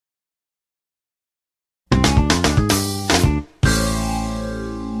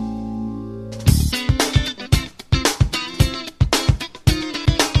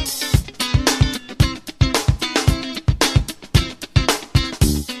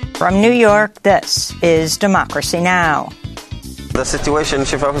From New York, this is Democracy Now! The situation in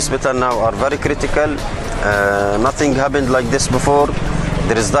Shifa Hospital now are very critical. Nothing happened like this before.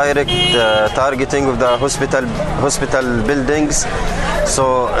 There is direct targeting of the hospital buildings.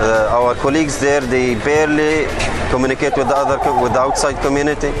 So our colleagues there, they barely communicate with the outside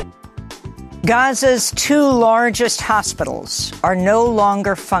community. Gaza's two largest hospitals are no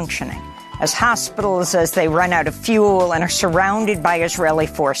longer functioning as hospitals as they run out of fuel and are surrounded by Israeli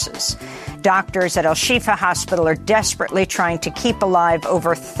forces. Doctors at Al-Shifa Hospital are desperately trying to keep alive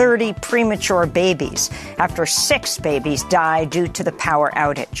over 30 premature babies after 6 babies died due to the power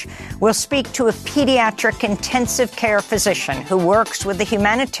outage. We'll speak to a pediatric intensive care physician who works with the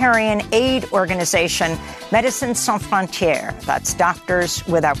humanitarian aid organization Médecins Sans Frontières. That's Doctors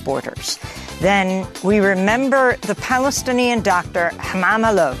Without Borders. Then we remember the Palestinian doctor Hammam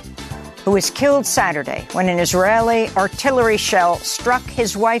Allo, who was killed Saturday when an Israeli artillery shell struck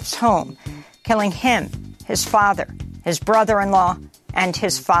his wife's home, killing him, his father, his brother-in-law, and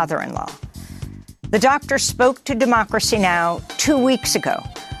his father-in-law. The doctor spoke to Democracy Now! 2 weeks ago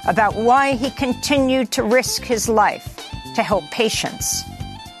about why he continued to risk his life to help patients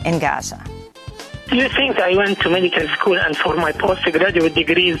in Gaza. You think I went to medical school and for my postgraduate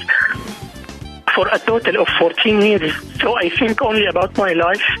degrees for a total of 14 years, so I think only about my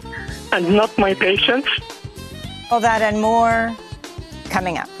life and not my patients? All that and more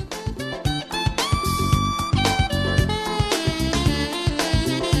coming up.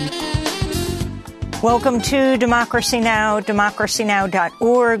 Welcome to Democracy Now!,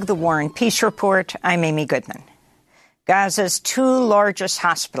 democracynow.org, The War and Peace Report. I'm Amy Goodman. Gaza's two largest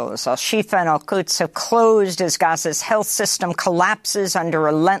hospitals, Al-Shifa and Al-Quds, have closed as Gaza's health system collapses under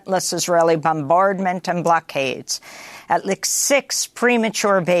relentless Israeli bombardment and blockades. At least 6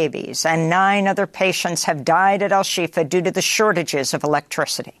 premature babies and 9 other patients have died at Al-Shifa due to the shortages of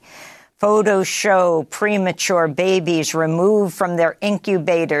electricity. Photos show premature babies removed from their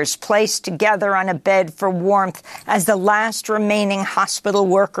incubators, placed together on a bed for warmth as the last remaining hospital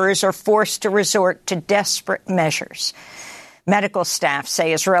workers are forced to resort to desperate measures. Medical staff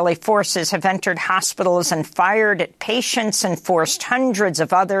say Israeli forces have entered hospitals and fired at patients and forced hundreds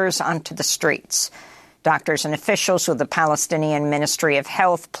of others onto the streets. Doctors and officials with the Palestinian Ministry of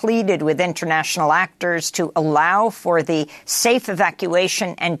Health pleaded with international actors to allow for the safe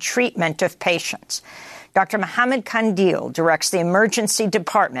evacuation and treatment of patients. Dr. Mohammed Kandil directs the emergency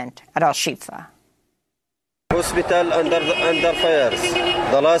department at Al-Shifa. Hospital under fires.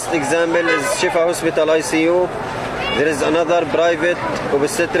 The last example is Shifa Hospital ICU. There is another private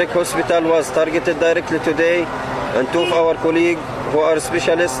obstetric hospital was targeted directly today, and 2 of our colleagues who are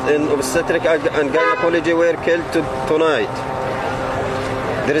specialists in obstetric and gynecology were killed tonight.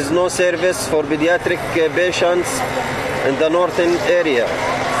 There is no service for pediatric patients in the northern area.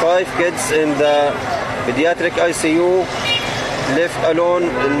 5 kids in the pediatric ICU left alone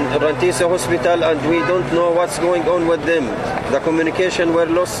in Rantisa Hospital, and we don't know what's going on with them. The communication were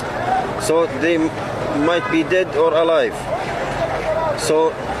lost, so they might be dead or alive.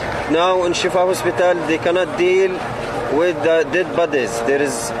 So now in Shifa Hospital, they cannot deal with the dead bodies. There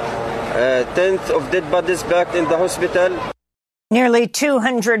is a tenth of dead bodies back in the hospital. Nearly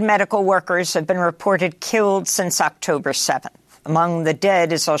 200 medical workers have been reported killed since October 7th. Among the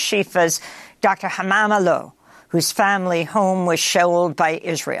dead is Al-Shifa's Dr. Hammam Allo, whose family home was shelled by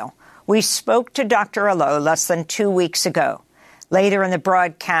Israel. We spoke to Dr. Allo less than 2 weeks ago. Later in the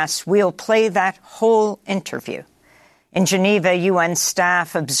broadcast, we'll play that whole interview. In Geneva, UN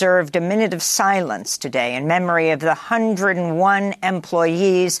staff observed a minute of silence today in memory of the 101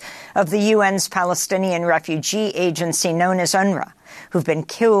 employees of the UN's Palestinian Refugee Agency known as UNRWA, who've been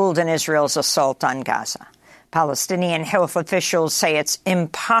killed in Israel's assault on Gaza. Palestinian health officials say it's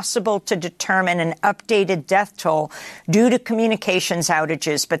impossible to determine an updated death toll due to communications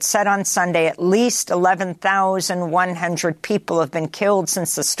outages, but said on Sunday at least 11,100 people have been killed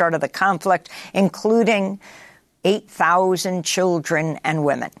since the start of the conflict, including 8,000 children and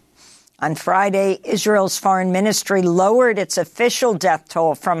women. On Friday, Israel's foreign ministry lowered its official death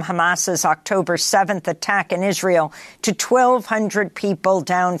toll from Hamas's October 7th attack in Israel to 1,200 people,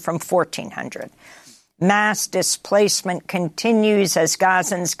 down from 1,400. Mass displacement continues as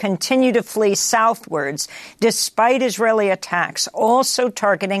Gazans continue to flee southwards, despite Israeli attacks also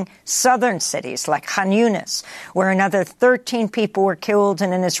targeting southern cities like Khan Yunis, where another 13 people were killed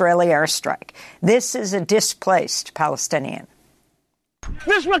in an Israeli airstrike. This is a displaced Palestinian.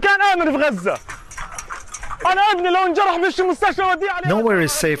 Nowhere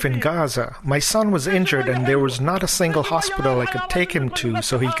is safe in Gaza. My son was injured and there was not a single hospital I could take him to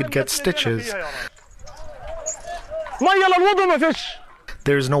so he could get stitches.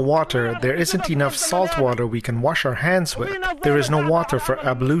 There is no water. There isn't enough salt water we can wash our hands with. There is no water for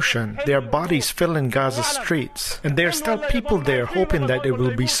ablution. There are bodies filling Gaza streets. And there are still people there hoping that it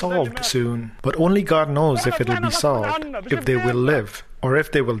will be solved soon. But only God knows if it will be solved, if they will live, or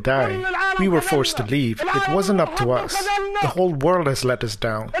if they will die. We were forced to leave. It wasn't up to us. The whole world has let us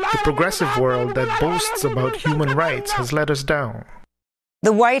down. The progressive world that boasts about human rights has let us down.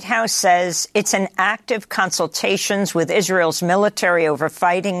 The White House says it's in active consultations with Israel's military over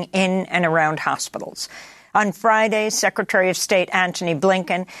fighting in and around hospitals. On Friday, Secretary of State Antony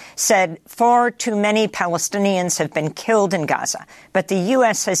Blinken said far too many Palestinians have been killed in Gaza, but the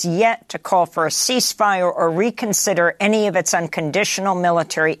U.S. has yet to call for a ceasefire or reconsider any of its unconditional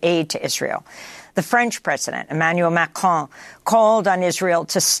military aid to Israel. The French president, Emmanuel Macron, called on Israel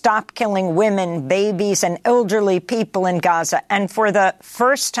to stop killing women, babies, and elderly people in Gaza, and for the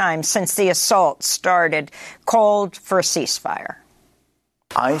first time since the assault started, called for a ceasefire.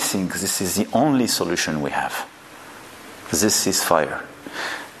 I think this is the only solution we have, this ceasefire,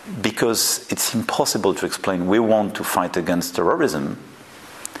 because it's impossible to explain we want to fight against terrorism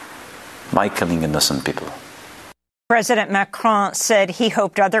by killing innocent people. President Macron said he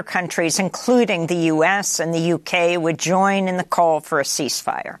hoped other countries, including the U.S. and the U.K., would join in the call for a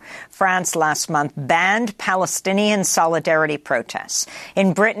ceasefire. France last month banned Palestinian solidarity protests.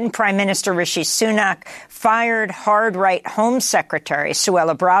 In Britain, Prime Minister Rishi Sunak fired hard-right Home Secretary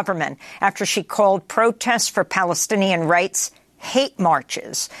Suella Braverman after she called protests for Palestinian rights hate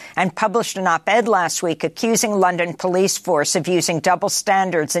marches, and published an op-ed last week accusing London police force of using double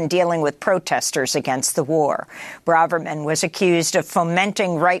standards in dealing with protesters against the war. Braverman was accused of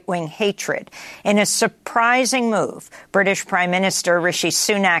fomenting right-wing hatred. In a surprising move, British Prime Minister Rishi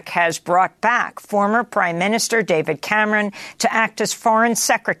Sunak has brought back former Prime Minister David Cameron to act as Foreign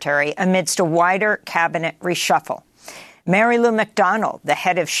Secretary amidst a wider cabinet reshuffle. Mary Lou McDonald, the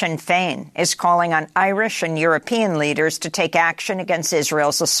head of Sinn Féin, is calling on Irish and European leaders to take action against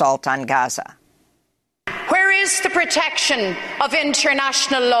Israel's assault on Gaza. Where is the protection of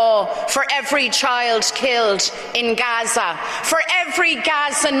international law for every child killed in Gaza, for every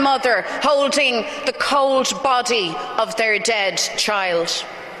Gazan mother holding the cold body of their dead child?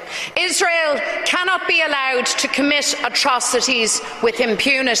 Israel cannot be allowed to commit atrocities with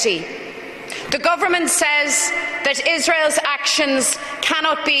impunity. The government says that Israel's actions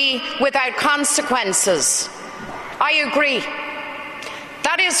cannot be without consequences. I agree.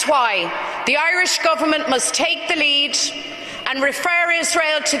 That is why the Irish government must take the lead and refer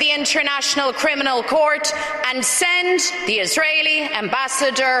Israel to the International Criminal Court and send the Israeli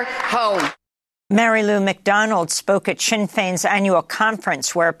ambassador home. Mary Lou McDonald spoke at Sinn Féin's annual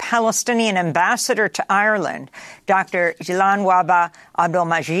conference, where Palestinian ambassador to Ireland, Dr. Jilan Wahba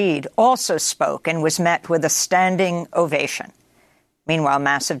Abdelmajid, also spoke and was met with a standing ovation. Meanwhile,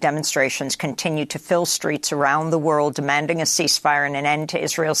 massive demonstrations continue to fill streets around the world, demanding a ceasefire and an end to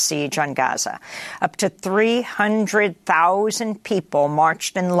Israel's siege on Gaza. Up to 300,000 people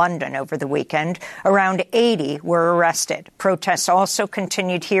marched in London over the weekend. Around 80 were arrested. Protests also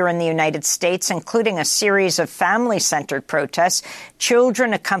continued here in the United States, including a series of family-centered protests.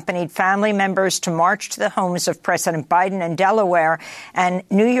 Children accompanied family members to march to the homes of President Biden in Delaware and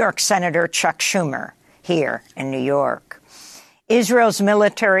New York Senator Chuck Schumer here in New York. Israel's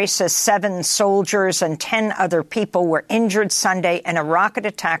military says 7 soldiers and 10 other people were injured Sunday in a rocket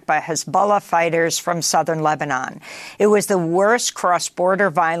attack by Hezbollah fighters from southern Lebanon. It was the worst cross-border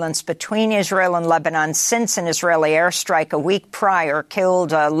violence between Israel and Lebanon since an Israeli airstrike a week prior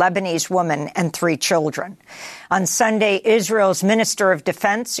killed a Lebanese woman and 3 children. On Sunday, Israel's Minister of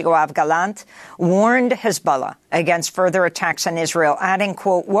Defense, Yoav Gallant, warned Hezbollah against further attacks on Israel, adding,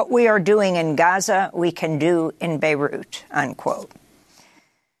 quote, "What we are doing in Gaza, we can do in Beirut," unquote.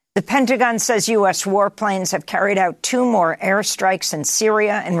 The Pentagon says U.S. warplanes have carried out 2 more airstrikes in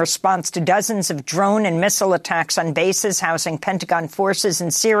Syria in response to dozens of drone and missile attacks on bases housing Pentagon forces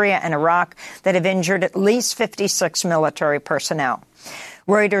in Syria and Iraq that have injured at least 56 military personnel.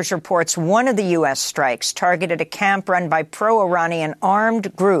 Reuters reports one of the U.S. strikes targeted a camp run by pro-Iranian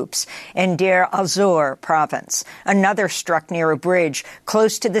armed groups in Deir al-Zor province. Another struck near a bridge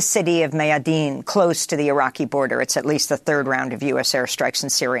close to the city of Mayadin, close to the Iraqi border. It's at least the 3rd round of U.S. airstrikes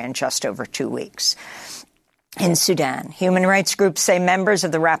in Syria in just over 2 weeks. In Sudan, human rights groups say members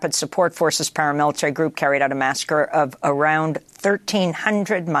of the Rapid Support Forces paramilitary group carried out a massacre of around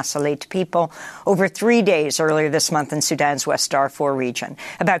 1,300 Masalit people over 3 days earlier this month in Sudan's West Darfur region.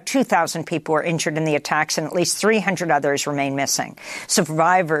 About 2,000 people were injured in the attacks and at least 300 others remain missing.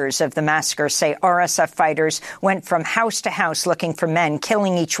 Survivors of the massacre say RSF fighters went from house to house looking for men,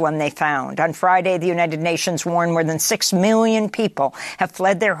 killing each one they found. On Friday, the United Nations warned more than 6 million people have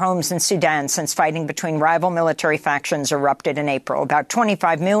fled their homes in Sudan since fighting between rival military factions erupted in April. About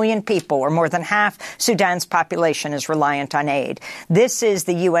 25 million people, or more than half Sudan's population, is reliant on aid. This is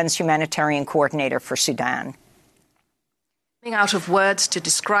the UN's humanitarian coordinator for Sudan. Out of words to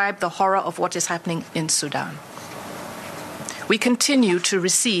describe the horror of what is happening in Sudan. We continue to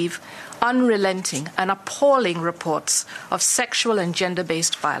receive unrelenting and appalling reports of sexual and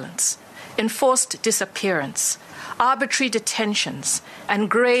gender-based violence, enforced disappearance, arbitrary detentions, and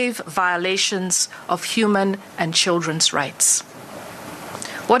grave violations of human and children's rights.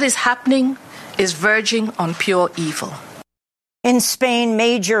 What is happening is verging on pure evil. In Spain,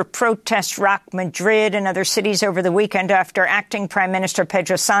 major protests rocked Madrid and other cities over the weekend after acting Prime Minister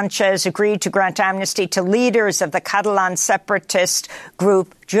Pedro Sánchez agreed to grant amnesty to leaders of the Catalan separatist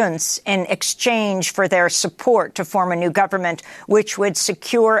group Junts in exchange for their support to form a new government, which would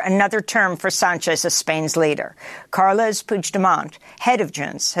secure another term for Sánchez as Spain's leader. Carles Puigdemont, head of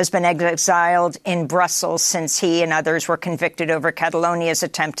Junts, has been exiled in Brussels since he and others were convicted over Catalonia's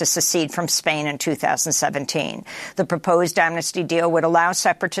attempt to secede from Spain in 2017. The proposed amnesty deal would allow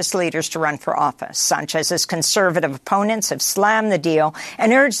separatist leaders to run for office. Sanchez's conservative opponents have slammed the deal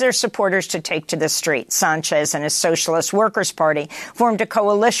and urged their supporters to take to the streets. Sánchez and his Socialist Workers' Party formed a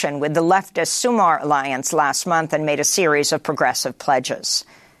coalition with the leftist Sumar Alliance last month and made a series of progressive pledges.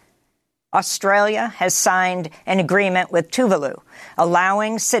 Australia has signed an agreement with Tuvalu,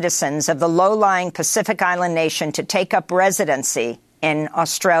 allowing citizens of the low-lying Pacific Island nation to take up residency in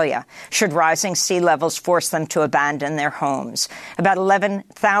Australia, should rising sea levels force them to abandon their homes. About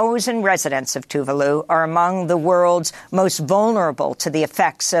 11,000 residents of Tuvalu are among the world's most vulnerable to the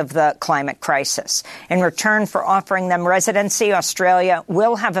effects of the climate crisis. In return for offering them residency, Australia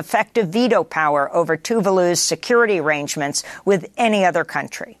will have effective veto power over Tuvalu's security arrangements with any other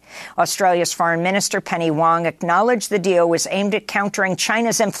country. Australia's Foreign Minister Penny Wong acknowledged the deal was aimed at countering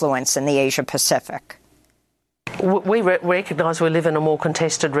China's influence in the Asia-Pacific. We recognise we live in a more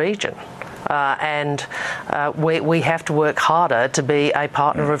contested region, and we have to work harder to be a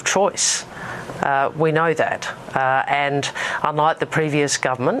partner of choice. We know that, and unlike the previous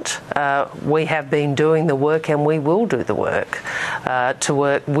government, we have been doing the work and we will do the work to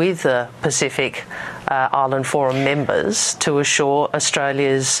work with the Pacific Island Forum members to assure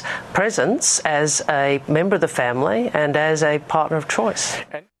Australia's presence as a member of the family and as a partner of choice.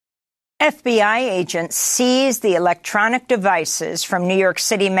 FBI agents seized the electronic devices from New York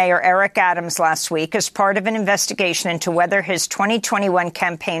City Mayor Eric Adams last week as part of an investigation into whether his 2021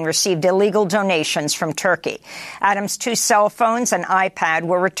 campaign received illegal donations from Turkey. Adams' 2 cell phones and iPad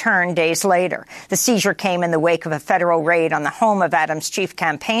were returned days later. The seizure came in the wake of a federal raid on the home of Adams' chief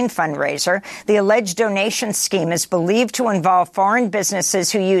campaign fundraiser. The alleged donation scheme is believed to involve foreign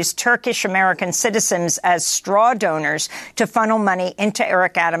businesses who use Turkish-American citizens as straw donors to funnel money into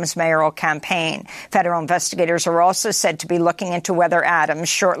Eric Adams' mayoral campaign. Federal investigators are also said to be looking into whether Adams,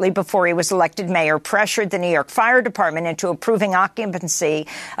 shortly before he was elected mayor, pressured the New York Fire Department into approving occupancy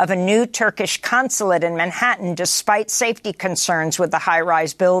of a new Turkish consulate in Manhattan despite safety concerns with the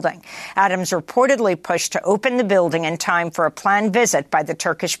high-rise building. Adams reportedly pushed to open the building in time for a planned visit by the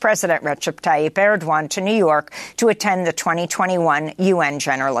Turkish President Recep Tayyip Erdogan to New York to attend the 2021 UN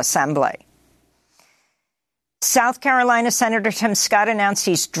General Assembly. South Carolina Senator Tim Scott announced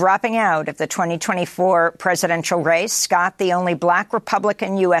he's dropping out of the 2024 presidential race. Scott, the only black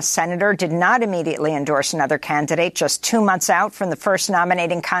Republican U.S. senator, did not immediately endorse another candidate. Just 2 months out from the first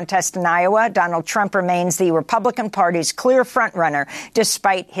nominating contest in Iowa, Donald Trump remains the Republican Party's clear frontrunner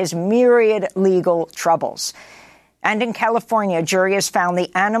despite his myriad legal troubles. And in California, a jury has found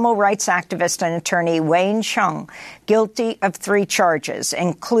the animal rights activist and attorney Wayne Chung guilty of 3 charges,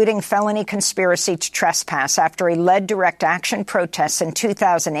 including felony conspiracy to trespass after he led direct action protests in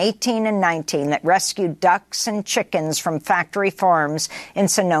 2018 and 19 that rescued ducks and chickens from factory farms in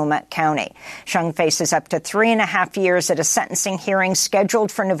Sonoma County. Chung faces up to 3.5 years at a sentencing hearing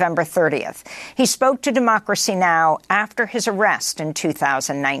scheduled for November 30th. He spoke to Democracy Now! After his arrest in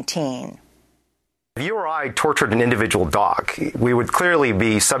 2019. If you or I tortured an individual dog, we would clearly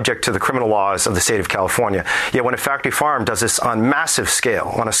be subject to the criminal laws of the state of California. Yet when a factory farm does this on massive scale,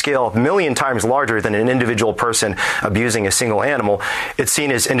 on a scale a million times larger than an individual person abusing a single animal, it's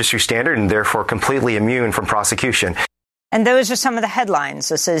seen as industry standard and therefore completely immune from prosecution. And those are some of the headlines.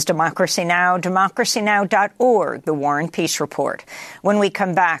 This is Democracy Now!, democracynow.org, the War and Peace Report. When we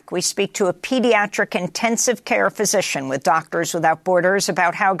come back, we speak to a pediatric intensive care physician with Doctors Without Borders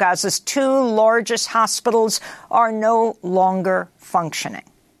about how Gaza's two largest hospitals are no longer functioning.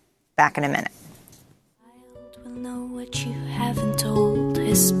 Back in a minute. Child will know what you haven't told.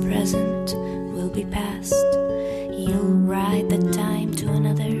 His present will be past. He'll ride the time to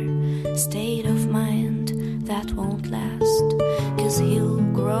another state of mind that won't last, 'cause he'll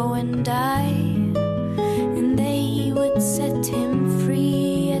grow and die, and they would set him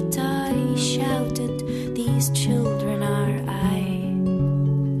free. Yet I shouted, these children are I.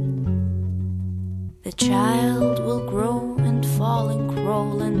 The child will grow and fall and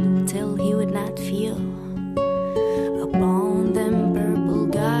crawl until he would not feel upon them purple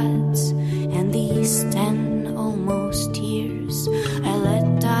gods, and these 10 almost years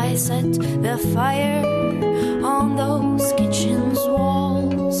I set the fire on those kitchen's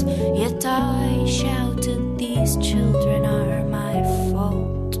walls. Yet I shouted, these children are my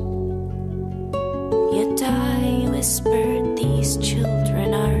fault. Yet I whispered, these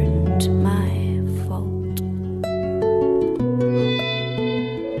children aren't my fault.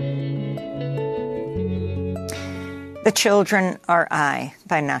 The Children Are I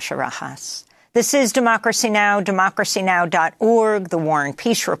by Nasha Rahas. This is Democracy Now!, democracynow.org, the War and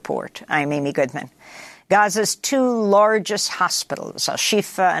Peace Report. I'm Amy Goodman. Gaza's two largest hospitals,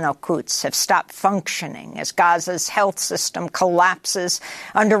 Al-Shifa and Al-Quds, have stopped functioning as Gaza's health system collapses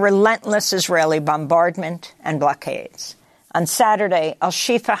under relentless Israeli bombardment and blockades. On Saturday,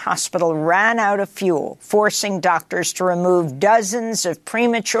 Al-Shifa Hospital ran out of fuel, forcing doctors to remove dozens of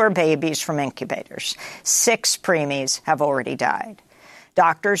premature babies from incubators. 6 preemies have already died.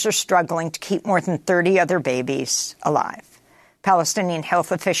 Doctors are struggling to keep more than 30 other babies alive. Palestinian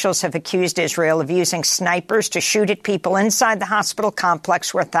health officials have accused Israel of using snipers to shoot at people inside the hospital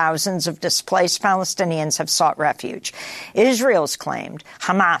complex where thousands of displaced Palestinians have sought refuge. Israel's claimed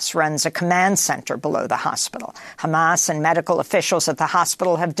Hamas runs a command center below the hospital. Hamas and medical officials at the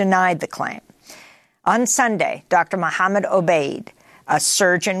hospital have denied the claim. On Sunday, Dr. Mohammed Obeid, a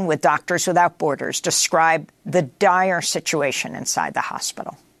surgeon with Doctors Without Borders, described the dire situation inside the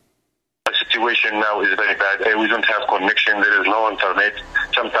hospital. The situation now is very bad. We don't have connection. There is no internet.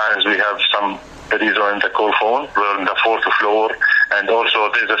 Sometimes we have some that is on the call phone. We're on the 4th floor. And also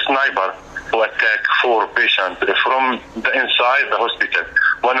there's a sniper who attacked 4 patients from the inside the hospital.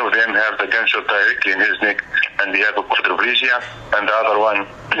 One of them has the gunshot directly in his neck, and he has a quadriplegia, and the other one,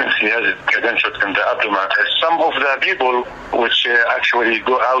 he has a gunshot in the abdomen. Some of the people which actually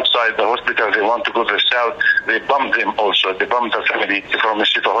go outside the hospital, they want to go to the south, they bomb them also. They bomb the family from the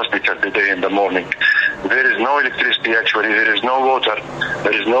Shifa hospital today in the morning. There is no electricity actually, there is no water,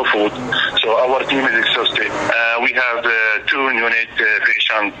 there is no food. So our team is exhausted. We have 2 neonate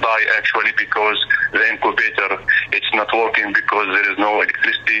patients die actually because the incubator, it's not working because there is no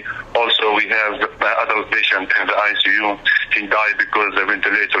electricity. Also, we have adult patient in the ICU. He died because the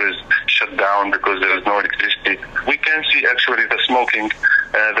ventilator is shut down because there is no electricity. We can see actually the smoke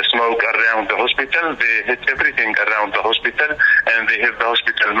around the hospital. They hit everything around the hospital, and they hit the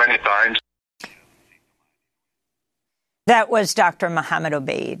hospital many times. That was Dr. Mohammed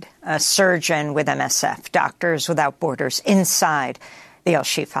Obeid, a surgeon with MSF, Doctors Without Borders, inside the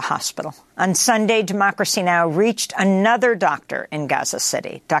Al-Shifa hospital. On Sunday, Democracy Now! Reached another doctor in Gaza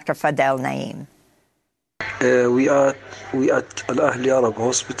City, Dr. Fadel Naim. We at Al-Ahli Arab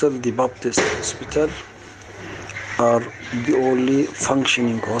Hospital, the Baptist Hospital, are the only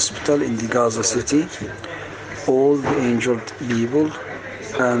functioning hospital in the Gaza City. All the injured people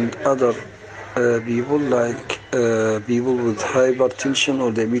and other people like people with hypertension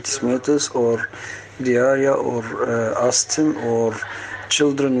or diabetes mellitus or diarrhea or asthma or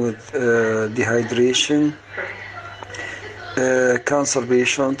children with dehydration, cancer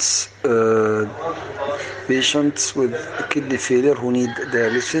patients, patients with kidney failure who need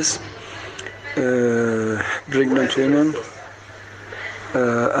dialysis, pregnant women,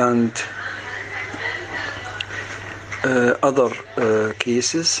 and other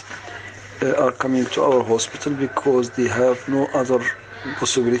cases are coming to our hospital because they have no other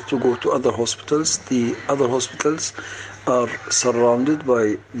possibility to go to other hospitals. The other hospitals are surrounded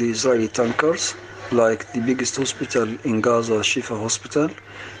by the Israeli tankers, like the biggest hospital in Gaza, Shifa Hospital,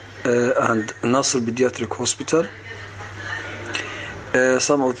 and Nasser Pediatric Hospital.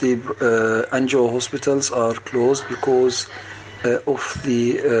 Some of the angio hospitals are closed because of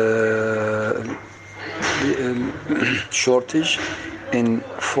the shortage in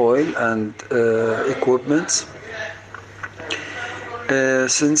foil and equipment.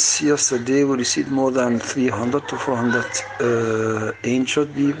 Since yesterday, we received more than 300 to 400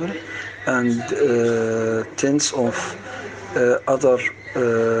 injured people and tens of other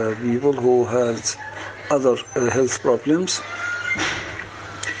people who had other health problems.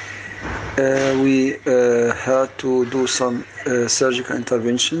 We had to do some surgical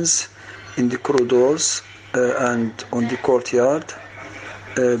interventions in the corridors and on the courtyard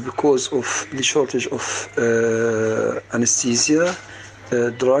because of the shortage of anesthesia,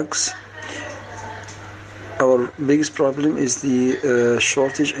 drugs. Our biggest problem is the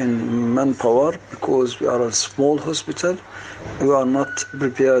shortage in manpower because we are a small hospital. We are not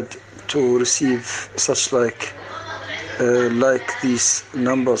prepared to receive such like these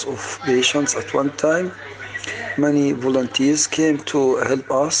numbers of patients at one time. Many volunteers came to help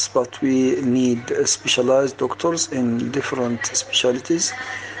us, but we need specialized doctors in different specialties,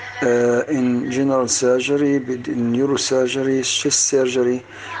 in general surgery, in neurosurgery, chest surgery,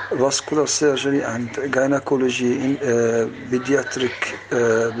 vascular surgery, and gynecology, in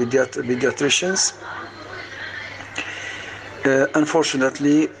pediatricians.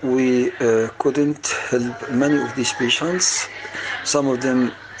 Unfortunately, we couldn't help many of these patients. Some of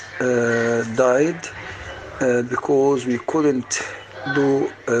them died because we couldn't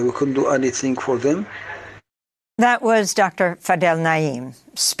do anything for them. That was Dr. Fadel Naim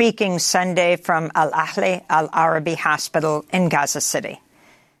speaking Sunday from Al Ahli Al Arabi Hospital in Gaza City.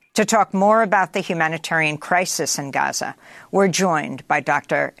 To talk more about the humanitarian crisis in Gaza, we're joined by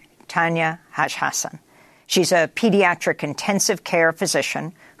Dr. Tanya Haj-Hassan. She's a pediatric intensive care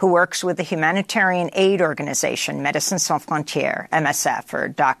physician who works with the humanitarian aid organization Médecins Sans Frontières, MSF, or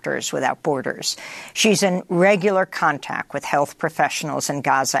Doctors Without Borders. She's in regular contact with health professionals in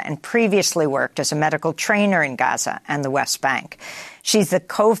Gaza and previously worked as a medical trainer in Gaza and the West Bank. She's the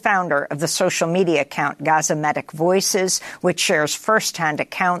co-founder of the social media account Gaza Medic Voices, which shares firsthand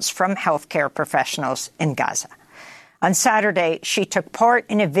accounts from healthcare professionals in Gaza. On Saturday, she took part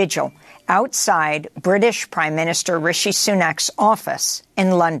in a vigil outside British Prime Minister Rishi Sunak's office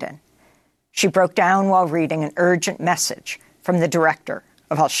in London. She broke down while reading an urgent message from the director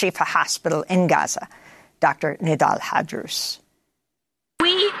of Al-Shifa Hospital in Gaza, Dr. Nidal Hadrous.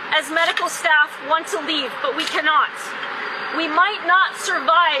 We, as medical staff, want to leave, but we cannot. We might not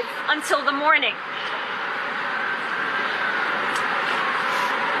survive until the morning.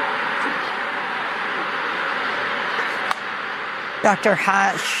 Dr.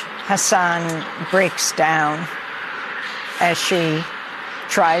 Haj-Hassan breaks down as she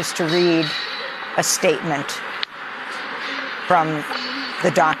tries to read a statement from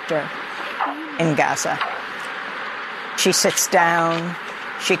the doctor in Gaza. She sits down,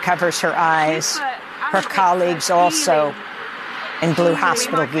 she covers her eyes. Her colleagues also in blue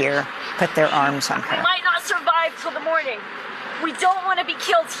hospital gear put their arms on her. We might not survive till the morning. We don't want to be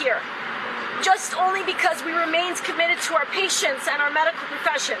killed here. Just only because we remained committed to our patients and our medical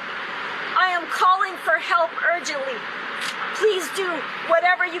profession. I am calling for help urgently. Please do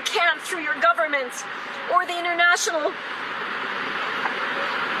whatever you can through your government or the international,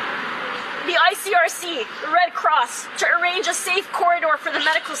 the ICRC, the Red Cross, to arrange a safe corridor for the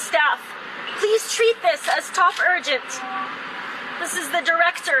medical staff. Please treat this as top urgent. This is the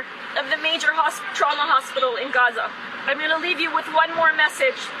director of the major trauma hospital in Gaza. I'm going to leave you with one more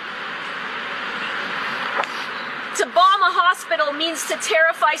message. To bomb a hospital means to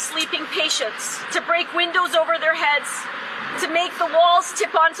terrify sleeping patients, to break windows over their heads, to make the walls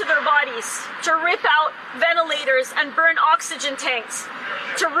tip onto their bodies, to rip out ventilators and burn oxygen tanks,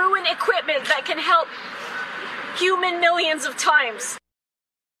 to ruin equipment that can help human millions of times.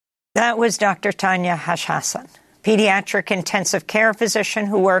 That was Dr. Tanya Haj-Hassan, pediatric intensive care physician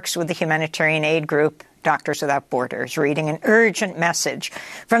who works with the humanitarian aid group Doctors Without Borders, reading an urgent message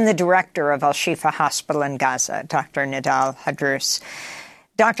from the director of Al-Shifa Hospital in Gaza, Dr. Nidal Hadrous.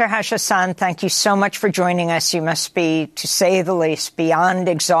 Dr. Haj-Hassan, thank you so much for joining us. You must be, to say the least, beyond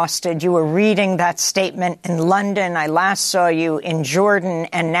exhausted. You were reading that statement in London. I last saw you in Jordan,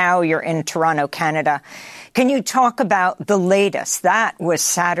 and now you're in Toronto, Canada. Can you talk about the latest? That was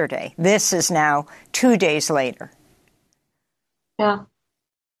Saturday. This is now 2 days later. Yeah.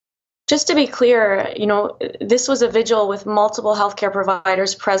 Just to be clear, this was a vigil with multiple healthcare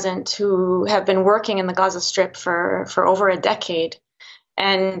providers present who have been working in the Gaza Strip for over a decade.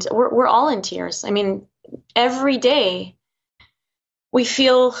 And we're all in tears. I mean, every day we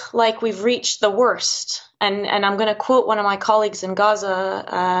feel like we've reached the worst. And I'm going to quote one of my colleagues in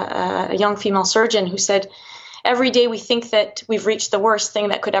Gaza, a young female surgeon, who said, every day we think that we've reached the worst thing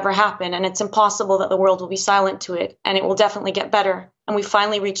that could ever happen, and it's impossible that the world will be silent to it, and it will definitely get better, and we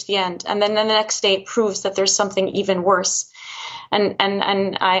finally reach the end. And then the next day it proves that there's something even worse. And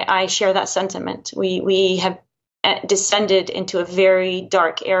I share that sentiment. We have descended into a very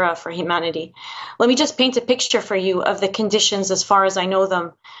dark era for humanity. Let me just paint a picture for you of the conditions as far as I know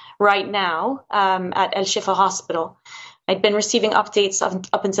them right now at Al Shifa Hospital. I'd been receiving updates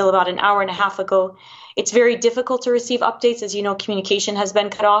up until about an hour and a half ago. It's very difficult to receive updates. As you know, communication has been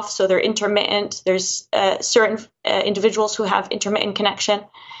cut off, so they're intermittent. There's certain individuals who have intermittent connection.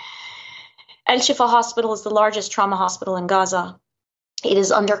 Al Shifa Hospital is the largest trauma hospital in Gaza. It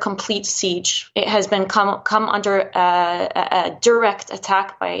is under complete siege. It has been come under a direct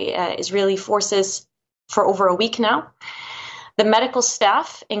attack by Israeli forces for over a week now. The medical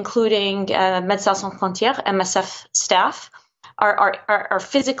staff, including Médecins Sans Frontières, MSF staff, are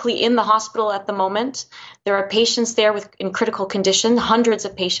physically in the hospital at the moment. There are patients there in critical condition, hundreds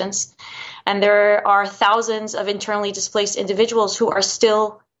of patients, and there are thousands of internally displaced individuals who are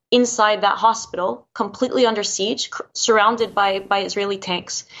still inside that hospital, completely under siege, surrounded by Israeli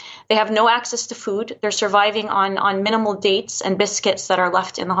tanks. They have no access to food. They're surviving on minimal dates and biscuits that are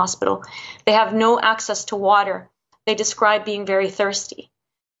left in the hospital. They have no access to water. They describe being very thirsty.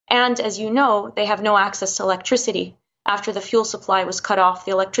 And as you know, they have no access to electricity. After the fuel supply was cut off,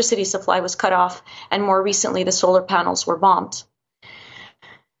 the electricity supply was cut off, and more recently the solar panels were bombed.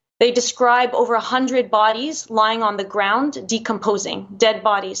 They describe over 100 bodies lying on the ground, decomposing, dead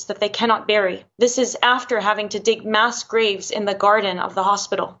bodies that they cannot bury. This is after having to dig mass graves in the garden of the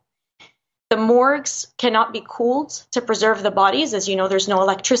hospital. The morgues cannot be cooled to preserve the bodies. As you know, there's no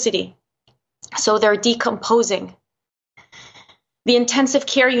electricity. So they're decomposing. The intensive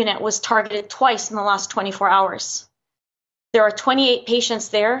care unit was targeted twice in the last 24 hours. There are 28 patients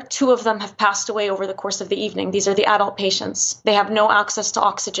there. 2 of them have passed away over the course of the evening. These are the adult patients. They have no access to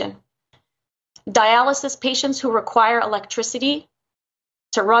oxygen. Dialysis patients who require electricity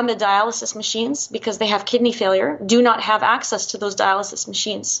to run the dialysis machines because they have kidney failure do not have access to those dialysis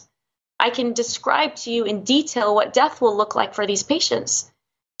machines. I can describe to you in detail what death will look like for these patients.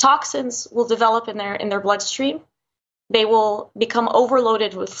 Toxins will develop in their bloodstream. They will become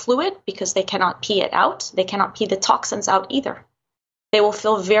overloaded with fluid because they cannot pee it out. They cannot pee the toxins out either. They will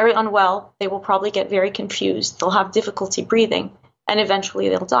feel very unwell. They will probably get very confused. They'll have difficulty breathing, and eventually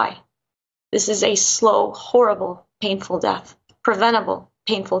they'll die. This is a slow, horrible, painful death, preventable,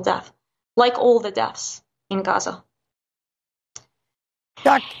 painful death, like all the deaths in Gaza.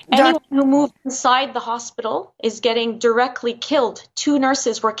 Anyone who moves inside the hospital is getting directly killed. 2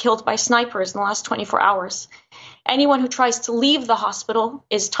 nurses were killed by snipers in the last 24 hours. Anyone who tries to leave the hospital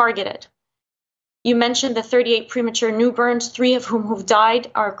is targeted. You mentioned the 38 premature newborns, 3 of whom who've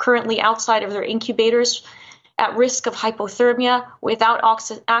died are currently outside of their incubators at risk of hypothermia without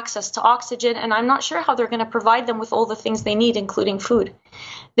access to oxygen, and I'm not sure how they're going to provide them with all the things they need, including food.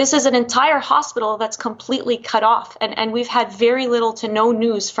 This is an entire hospital that's completely cut off, and we've had very little to no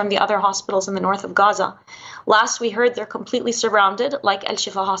news from the other hospitals in the north of Gaza. Last we heard, they're completely surrounded, like Al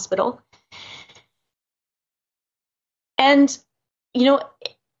Shifa Hospital. And, you know,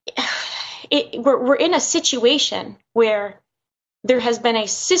 we're in a situation where there has been a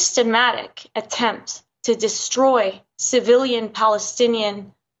systematic attempt to destroy civilian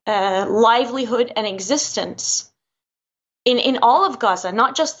Palestinian livelihood and existence in all of Gaza,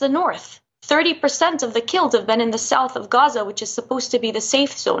 not just the north. 30% of the killed have been in the south of Gaza, which is supposed to be the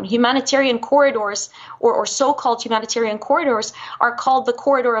safe zone. Humanitarian corridors, or so-called humanitarian corridors, are called the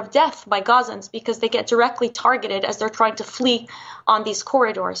corridor of death by Gazans because they get directly targeted as they're trying to flee on these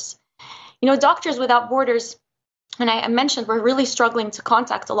corridors. You know, Doctors Without Borders, and I mentioned we're really struggling to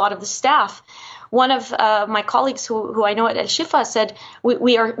contact a lot of the staff. One of my colleagues who I know at Al Shifa said,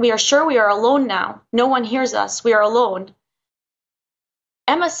 we are sure we are alone now. No one hears us. We are alone.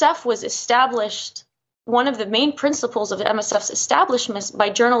 MSF was established, one of the main principles of MSF's establishment by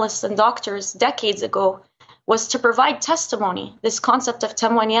journalists and doctors decades ago was to provide testimony, this concept of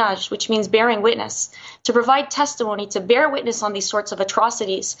témoignage, which means bearing witness, to provide testimony, to bear witness on these sorts of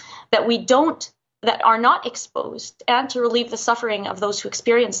atrocities that are not exposed, and to relieve the suffering of those who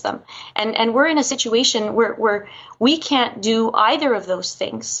experience them. And we're in a situation where we can't do either of those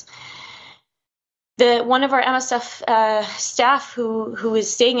things. One of our MSF staff who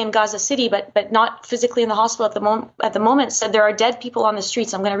is staying in Gaza City but not physically in the hospital at the moment said there are dead people on the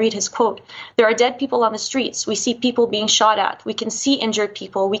streets. I'm going to read his quote. There are dead people on the streets. We see people being shot at. We can see injured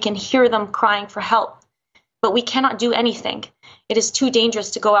people. We can hear them crying for help. But we cannot do anything. It is too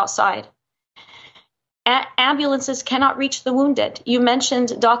dangerous to go outside. Ambulances cannot reach the wounded. You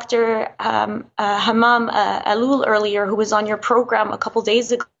mentioned Dr. Hammam Alloul earlier, who was on your program a couple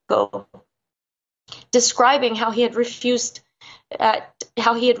days ago, describing how he had refused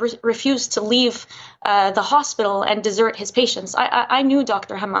to leave the hospital and desert his patients. I knew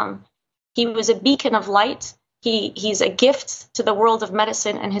Dr. Hammam. He was a beacon of light. He's a gift to the world of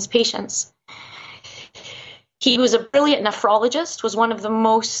medicine and his patients. He was a brilliant nephrologist, was one of the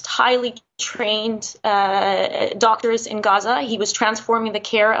most highly trained doctors in Gaza. He was transforming the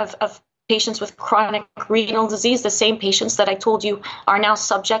care of patients with chronic renal disease, the same patients that I told you are now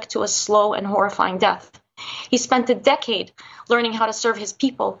subject to a slow and horrifying death. He spent a decade learning how to serve his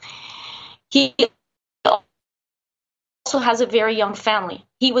people. He also has a very young family.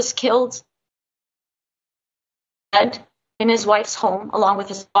 He was killed in his wife's home along with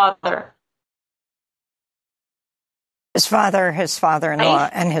his father. His father, his father-in-law,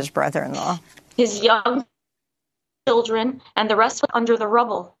 and his brother-in-law. His young children and the rest under the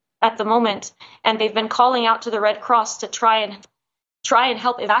rubble at the moment. And they've been calling out to the Red Cross to try and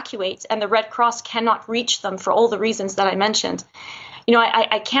help evacuate. And the Red Cross cannot reach them for all the reasons that I mentioned. You know,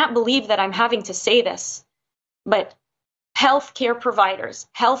 I can't believe that I'm having to say this, but healthcare providers,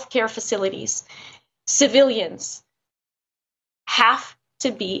 healthcare facilities, civilians have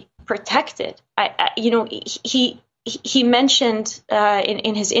to be protected. He mentioned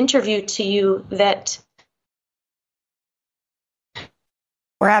in his interview to you that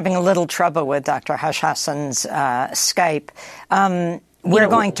we're having a little trouble with Dr. Hashhassan's Skype. We're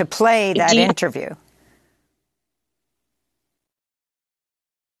going to play that interview.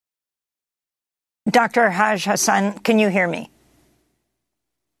 Dr. Hashhassan, can you hear me?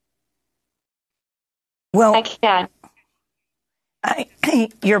 Well, I can.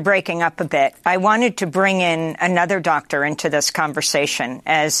 You're breaking up a bit. I wanted to bring in another doctor into this conversation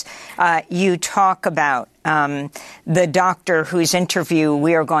as you talk about the doctor whose interview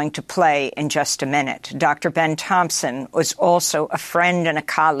we are going to play in just a minute. Dr. Ben Thompson was also a friend and a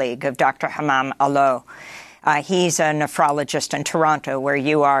colleague of Dr. Hammam Alloul. He's a nephrologist in Toronto, where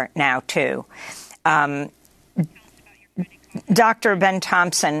you are now, too. Dr. Ben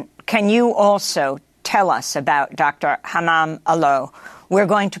Thompson, can you also tell us about Dr. Hammam Alloul? We're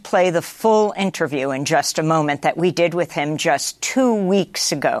going to play the full interview in just a moment that we did with him just 2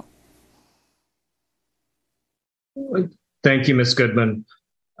 weeks ago. Thank you, Ms. Goodman.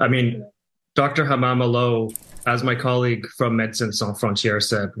 I mean, Dr. Hammam Alloul, as my colleague from Médecins Sans Frontières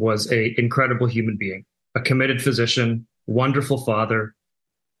said, was an incredible human being, a committed physician, wonderful father.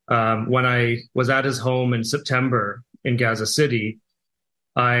 When I was at his home in September in Gaza City,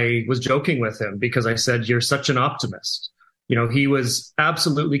 I was joking with him because I said, "You're such an optimist." You know, he was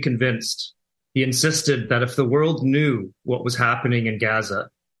absolutely convinced. He insisted that if the world knew what was happening in Gaza,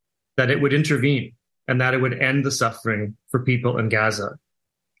 that it would intervene and that it would end the suffering for people in Gaza.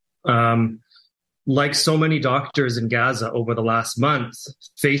 Like so many doctors in Gaza over the last month,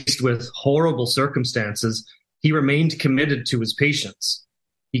 faced with horrible circumstances, he remained committed to his patients.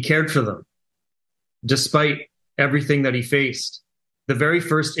 He cared for them, despite everything that he faced. The very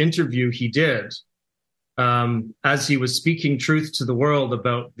first interview he did, as he was speaking truth to the world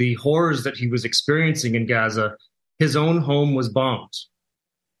about the horrors that he was experiencing in Gaza, his own home was bombed.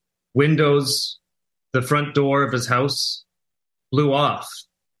 Windows, the front door of his house blew off.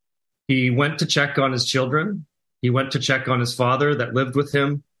 He went to check on his children. He went to check on his father that lived with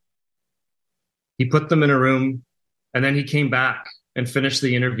him. He put them in a room, and then he came back and finished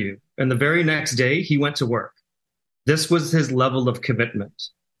the interview. And the very next day, he went to work. This was his level of commitment.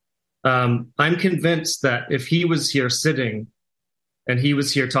 I'm convinced that if he was here sitting and he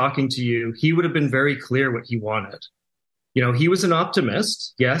was here talking to you, he would have been very clear what he wanted. You know, he was an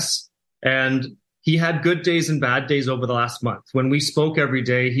optimist, yes, and he had good days and bad days over the last month. When we spoke every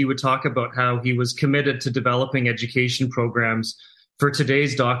day, he would talk about how he was committed to developing education programs for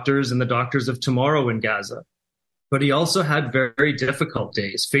today's doctors and the doctors of tomorrow in Gaza. But he also had very difficult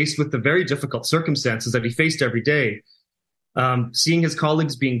days, faced with the very difficult circumstances that he faced every day, seeing his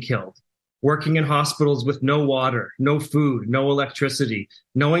colleagues being killed, working in hospitals with no water, no food, no electricity,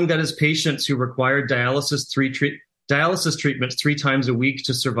 knowing that his patients who required dialysis treatments 3 times a week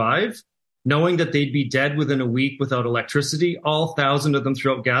to survive, knowing that they'd be dead within a week without electricity, all 1,000 of them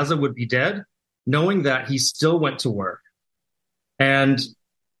throughout Gaza would be dead, knowing that he still went to work. And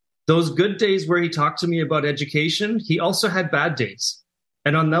those good days where he talked to me about education, he also had bad days.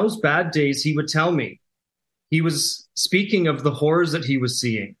 And on those bad days, he would tell me, he was speaking of the horrors that he was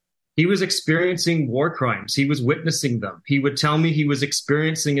seeing. He was experiencing war crimes. He was witnessing them. He would tell me he was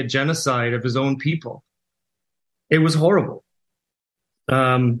experiencing a genocide of his own people. It was horrible.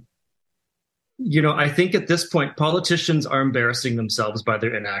 I think at this point, politicians are embarrassing themselves by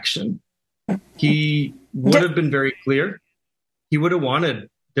their inaction. He would have been very clear. He would have wanted,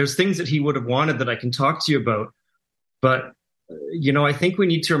 there's things that he would have wanted that I can talk to you about. But, I think we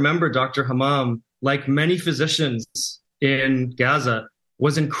need to remember Dr. Hammam, like many physicians in Gaza,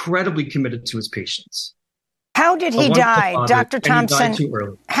 was incredibly committed to his patients. How did he die, father, Dr. Thompson? He died too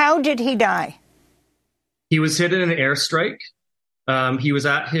early. How did he die? He was hit in an airstrike. He was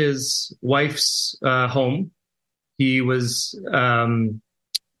at his wife's home. He was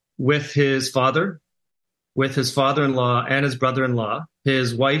with his father, with his father-in-law and his brother-in-law.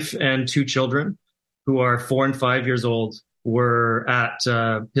 His wife and 2 children, who are 4 and 5 years old, were at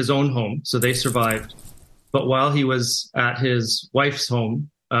his own home, so they survived. But while he was at his wife's home,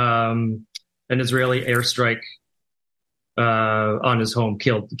 an Israeli airstrike on his home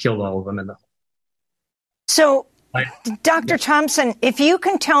killed all of them in the home. So, Dr. Thompson, if you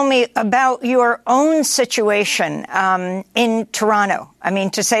can tell me about your own situation in Toronto, I mean,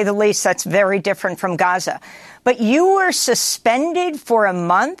 to say the least, that's very different from Gaza. But you were suspended for a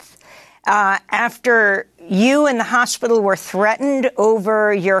month after you and the hospital were threatened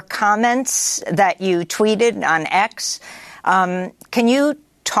over your comments that you tweeted on X. Can you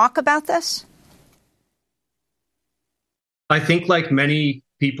talk about this? I think like many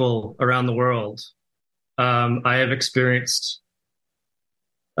people around the world, I have experienced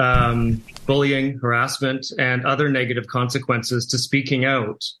bullying, harassment, and other negative consequences to speaking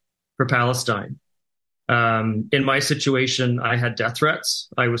out for Palestine. In my situation, I had death threats.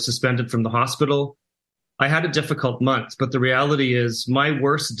 I was suspended from the hospital. I had a difficult month, but the reality is my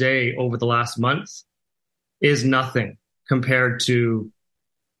worst day over the last month is nothing compared to,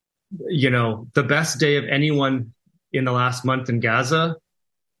 the best day of anyone in the last month in Gaza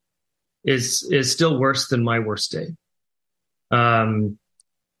is still worse than my worst day. And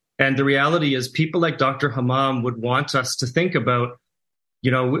the reality is people like Dr. Hammam would want us to think about,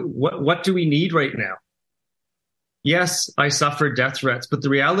 what do we need right now? Yes, I suffered death threats, but the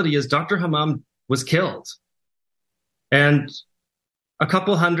reality is Dr. Hammam was killed. And a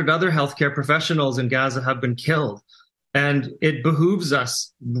couple hundred other healthcare professionals in Gaza have been killed. And it behooves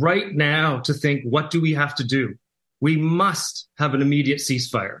us right now to think, what do we have to do? We must have an immediate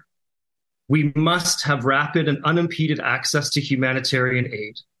ceasefire. We must have rapid and unimpeded access to humanitarian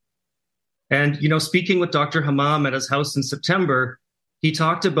aid. And, speaking with Dr. Hammam at his house in September, he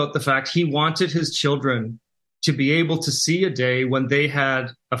talked about the fact he wanted his children to be able to see a day when they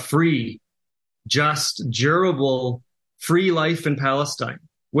had a free, just, durable, free life in Palestine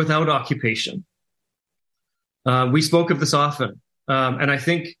without occupation. We spoke of this often, and I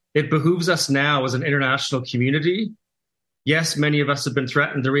think it behooves us now as an international community. Yes, many of us have been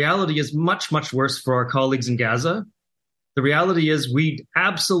threatened. The reality is much, much worse for our colleagues in Gaza. The reality is we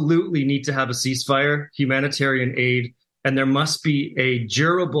absolutely need to have a ceasefire, humanitarian aid, and there must be a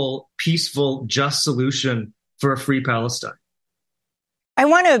durable, peaceful, just solution for a free Palestine. I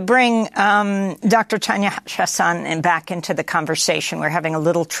want to bring Dr. Tanya Chassan back into the conversation. We're having a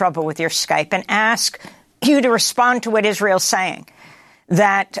little trouble with your Skype, and ask you to respond to what Israel's saying,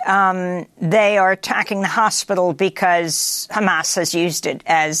 that they are attacking the hospital because Hamas has used it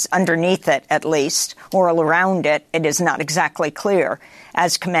as, underneath it at least, or around it, it is not exactly clear,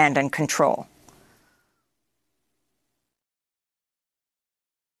 as command and control.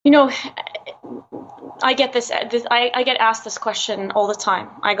 I get I get asked this question all the time.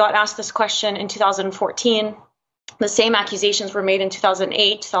 I got asked this question in 2014. The same accusations were made in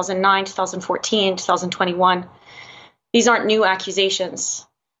 2008, 2009, 2014, 2021. These aren't new accusations.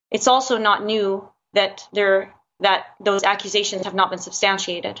 It's also not new that those accusations have not been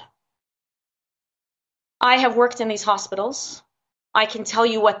substantiated. I have worked in these hospitals. I can tell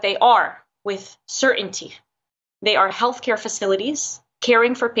you what they are with certainty. They are healthcare facilities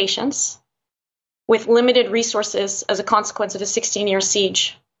caring for patients with limited resources as a consequence of a 16-year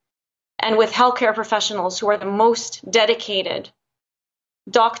siege, and with healthcare professionals who are the most dedicated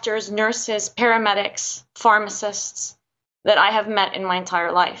doctors, nurses, paramedics, pharmacists that I have met in my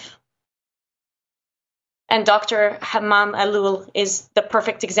entire life. And Dr. Hammam Alloul is the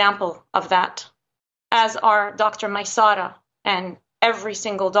perfect example of that, as are Dr. Maysara and every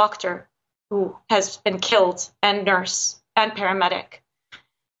single doctor who has been killed, and nurse and paramedic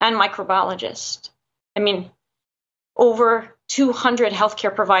and microbiologist. I mean, over 200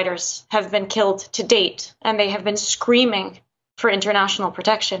 healthcare providers have been killed to date, and they have been screaming for international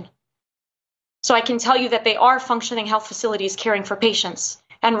protection. So I can tell you that they are functioning health facilities caring for patients.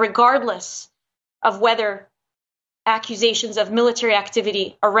 And regardless of whether accusations of military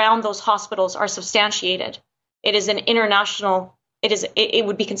activity around those hospitals are substantiated, it is an international it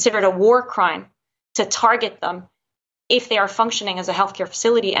would be considered a war crime to target them if they are functioning as a healthcare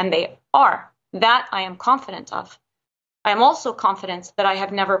facility, and they are. That I am confident of. I am also confident that I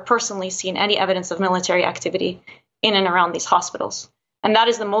have never personally seen any evidence of military activity in and around these hospitals. And that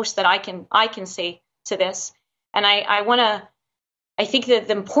is the most that I can say to this. And I think that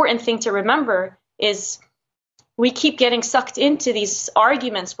the important thing to remember is we keep getting sucked into these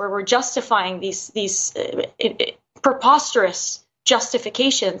arguments where we're justifying these preposterous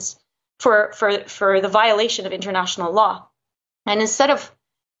justifications for the violation of international law. And instead of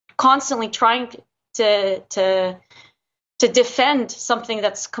constantly trying to defend something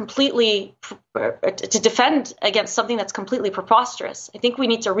that's completely against something that's completely preposterous, I think we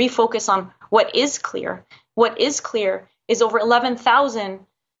need to refocus on what is clear. What is clear is over 11,000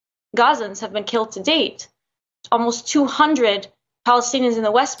 Gazans have been killed to date. Almost 200 Palestinians in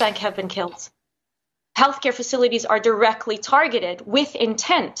the West Bank have been killed. Healthcare facilities are directly targeted with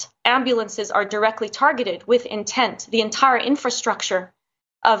intent. Ambulances are directly targeted with intent. The entire infrastructure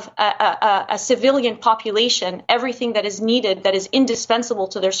of a civilian population, everything that is needed, that is indispensable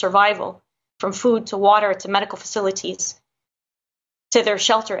to their survival, from food to water to medical facilities to their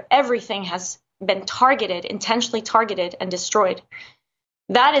shelter, everything has been targeted, intentionally targeted and destroyed.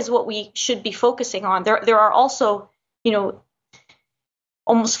 That is what we should be focusing on. There are also,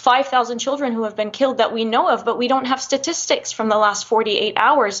 almost 5,000 children who have been killed that we know of, but we don't have statistics from the last 48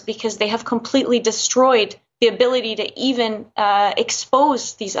 hours because they have completely destroyed the ability to even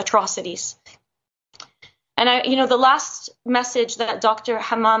expose these atrocities. And the last message that Dr.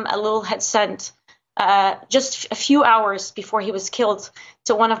 Hammam Alloul had sent just a few hours before he was killed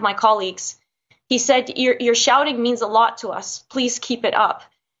to one of my colleagues, he said, your shouting means a lot to us. Please keep it up.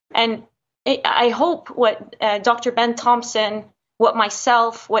 And I hope what Dr. Ben Thompson, what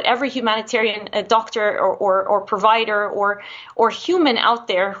myself, what every humanitarian doctor or provider or human out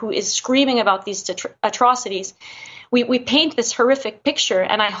there who is screaming about these atrocities, we paint this horrific picture,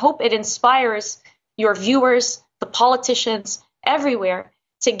 and I hope it inspires your viewers, the politicians everywhere,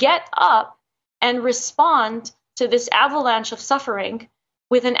 to get up and respond to this avalanche of suffering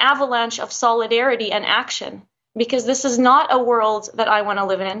with an avalanche of solidarity and action, because this is not a world that I want to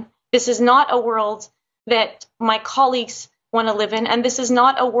live in. This is not a world that my colleagues want to live in, and this is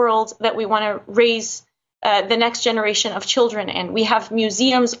not a world that we want to raise the next generation of children in. We have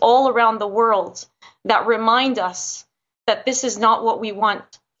museums all around the world that remind us that this is not what we want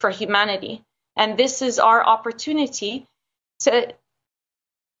for humanity, and this is our opportunity to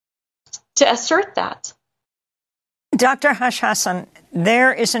assert that. Dr. Hajj-Hassan,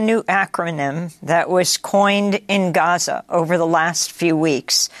 there is a new acronym that was coined in Gaza over the last few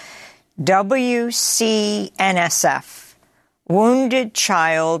weeks, WCNSF, Wounded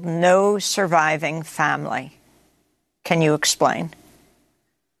Child, No Surviving Family. Can you explain?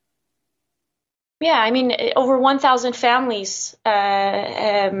 Yeah, over 1,000 families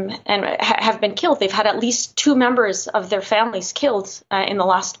and have been killed. They've had at least 2 members of their families killed in the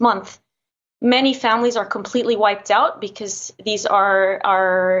last month. Many families are completely wiped out because these are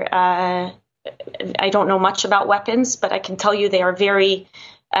I don't know much about weapons, but I can tell you they are very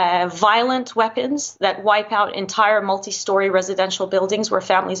violent weapons that wipe out entire multi-story residential buildings where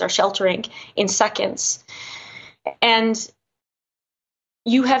families are sheltering in seconds. And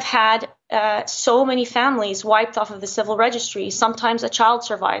you have had so many families wiped off of the civil registry. Sometimes a child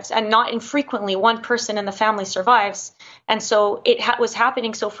survives, and not infrequently one person in the family survives. And so it was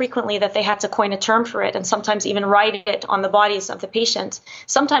happening so frequently that they had to coin a term for it, and sometimes even write it on the bodies of the patient.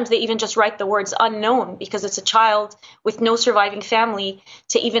 Sometimes they even just write the words unknown because it's a child with no surviving family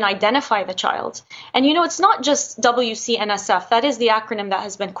to even identify the child. And it's not just WCNSF. That is the acronym that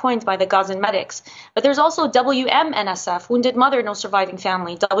has been coined by the Gazan medics. But there's also WMNSF, Wounded Mother, No Surviving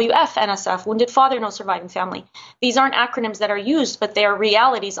Family, WFNSF, Wounded Father, No Surviving Family. These aren't acronyms that are used, but they are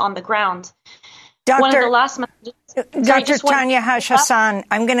realities on the ground. One of the last messages. Dr. Tanya Hajj-Hassan,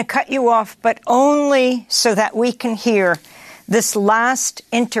 I'm going to cut you off, but only so that we can hear this last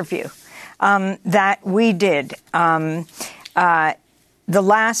interview that we did. The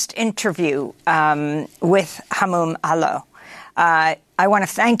last interview with Hammam Alloul. I want to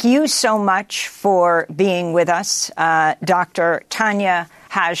thank you so much for being with us, Dr. Tanya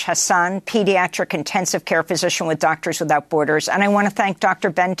Hajj-Hassan, pediatric intensive care physician with Doctors Without Borders. And I want to thank Dr.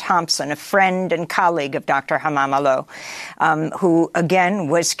 Ben Thompson, a friend and colleague of Dr. Hammam Alloul, who, again,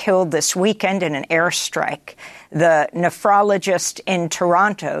 was killed this weekend in an airstrike. The nephrologist in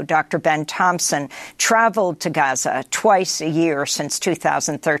Toronto, Dr. Ben Thompson, traveled to Gaza twice a year since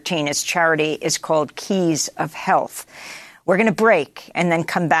 2013. His charity is called Keys of Health. We're going to break and then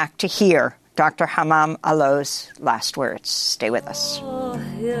come back to hear Dr. Hammam Allow's last words. Stay with us.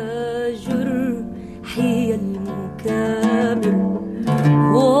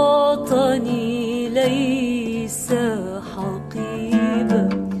 وطني ليس حقيبة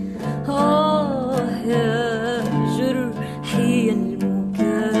يا جرحي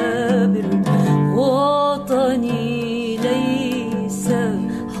المكابر وطني ليس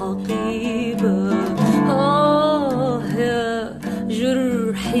حقيبة يا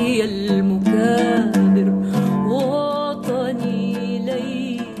جرحي المكابر وطني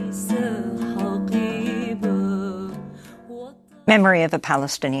ليس حقيبة. Memory of a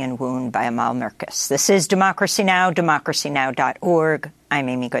Palestinian wound by Amal Merkis. This is Democracy Now!, democracynow.org. I'm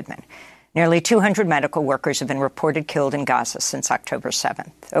Amy Goodman. Nearly 200 medical workers have been reported killed in Gaza since October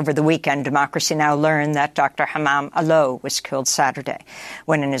 7th. Over the weekend, Democracy Now! Learned that Dr. Hammam Allow was killed Saturday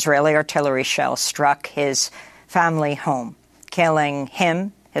when an Israeli artillery shell struck his family home, killing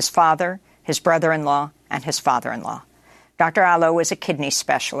him, his father, his brother-in-law, and his father-in-law. Dr. Allow was a kidney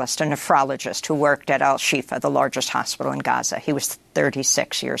specialist, a nephrologist who worked at Al-Shifa, the largest hospital in Gaza. He was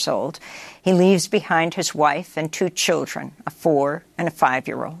 36 years old. He leaves behind his wife and two children, a 4- and a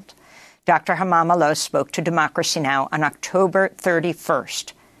 5-year-old. Dr. Hammam Allow spoke to Democracy Now! On October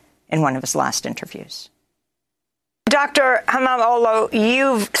 31st in one of his last interviews. Dr. Hammam Allow,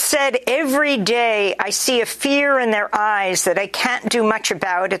 you've said every day I see a fear in their eyes that I can't do much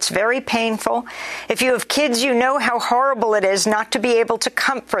about. It's very painful. If you have kids, you know how horrible it is not to be able to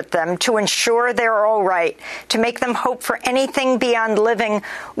comfort them, to ensure they're all right, to make them hope for anything beyond living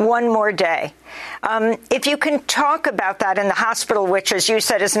one more day. If you can talk about that in the hospital, which, as you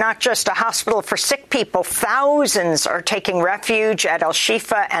said, is not just a hospital for sick people. Thousands are taking refuge at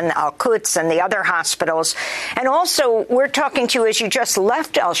Al-Shifa and Al-Quds and the other hospitals. And also, we're talking to you as you just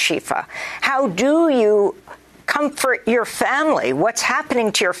left Al-Shifa. How do you comfort your family? What's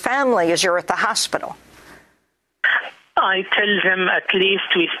happening to your family as you're at the hospital? I tell them at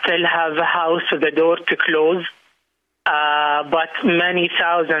least we still have a house with the door to close. But many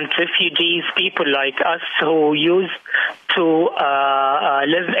thousand refugees, people like us who used to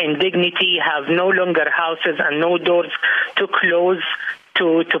live in dignity, have no longer houses and no doors to close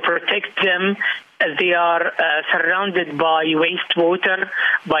to protect them. They are surrounded by wastewater,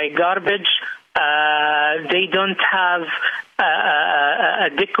 by garbage. They don't have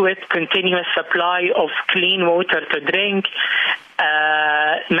adequate, continuous supply of clean water to drink.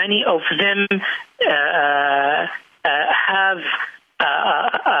 Many of them have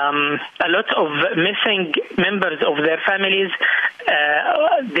a lot of missing members of their families.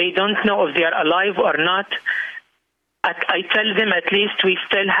 They don't know if they are alive or not. I tell them at least we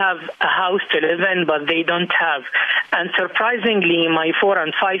still have a house to live in, but they don't have. And surprisingly, my 4-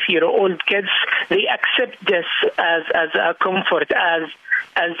 and 5-year-old kids, they accept this as a comfort, as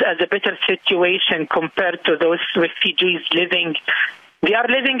a better situation compared to those refugees living. They are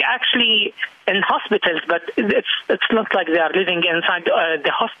living actually in hospitals, but it's not like they are living inside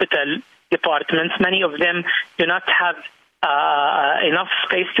the hospital departments. Many of them do not have enough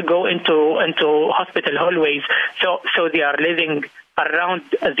space to go into hospital hallways, so they are living around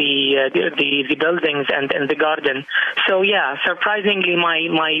the buildings and in the garden. So yeah, surprisingly,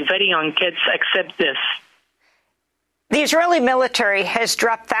 my very young kids accept this. The Israeli military has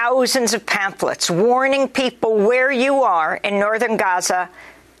dropped thousands of pamphlets warning people where you are in northern Gaza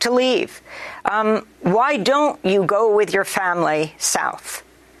to leave. Why don't you go with your family south?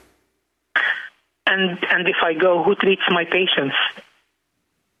 And if I go, who treats my patients?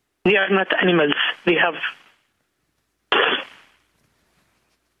 They are not animals. They have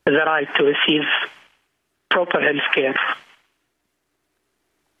the right to receive proper health care.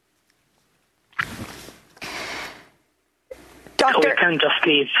 Doctor, so we can't just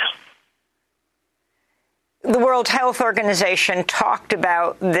leave. The World Health Organization talked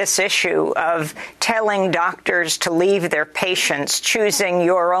about this issue of telling doctors to leave their patients, choosing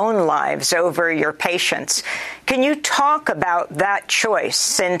your own lives over your patients. Can you talk about that choice,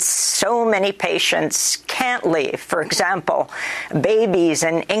 since so many patients can't leave? For example, babies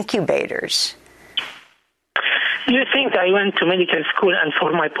and incubators. You think I went to medical school and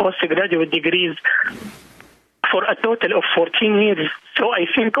for my postgraduate degrees for a total of 14 years, so I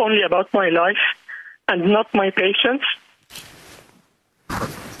think only about my life and not my patients?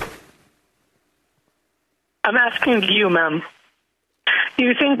 I'm asking you, ma'am, do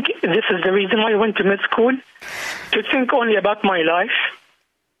you think this is the reason why I went to med school? To think only about my life?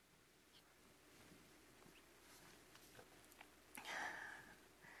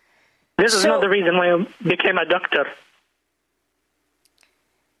 This is not the reason why I became a doctor.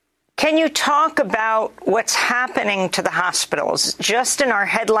 Can you talk about what's happening to the hospitals? Just in our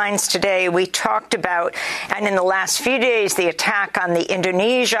headlines today, we talked about, and in the last few days, the attack on the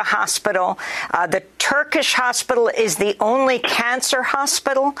Indonesia hospital. The Turkish hospital is the only cancer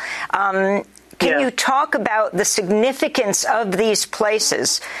hospital. Can you talk about the significance of these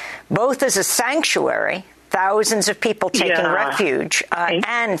places, both as a sanctuary, thousands of people taking refuge,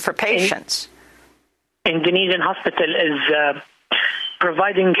 and for patients? Indonesian hospital is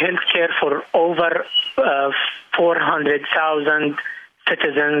providing health care for over 400,000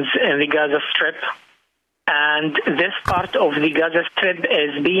 citizens in the Gaza Strip. And this part of the Gaza Strip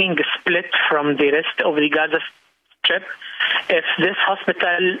is being split from the rest of the Gaza Strip. If this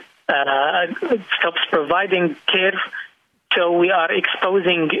hospital stops providing care, so we are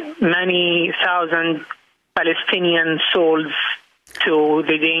exposing many thousand Palestinian souls to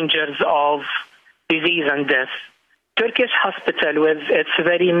the dangers of disease and death. Turkish hospital, with its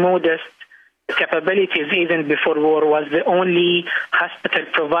very modest capabilities even before war, was the only hospital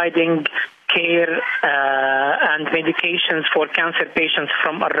providing care and medications for cancer patients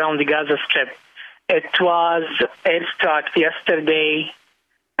from around the Gaza Strip. It was airstruck yesterday.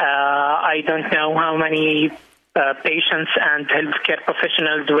 I don't know how many patients and healthcare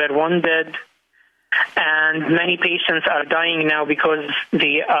professionals were wounded. And many patients are dying now because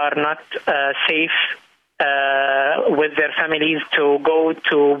they are not safe with their families to go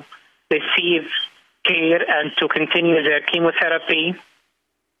to receive care and to continue their chemotherapy.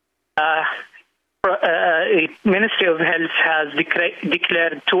 The Ministry of Health has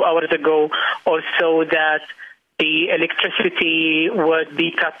declared 2 hours ago also that the electricity would be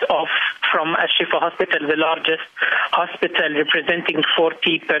cut off from Al-Shifa Hospital, the largest hospital representing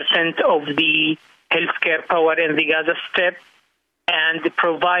 40% of the healthcare power in the Gaza Strip, and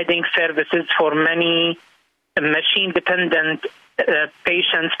providing services for many machine-dependent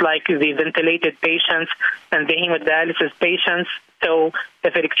patients like the ventilated patients and the hemodialysis patients. So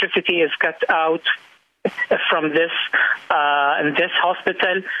if electricity is cut out from this in this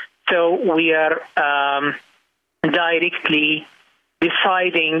hospital, so we are directly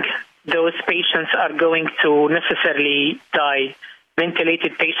deciding those patients are going to necessarily die.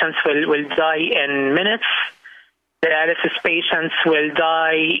 Ventilated patients will die in minutes. Dialysis patients will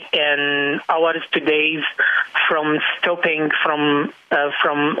die in hours to days from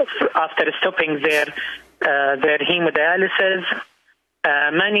after stopping their hemodialysis.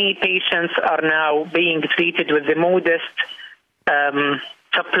 Many patients are now being treated with the modest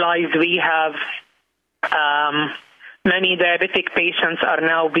supplies we have. Many diabetic patients are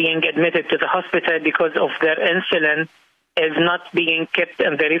now being admitted to the hospital because of their insulin is not being kept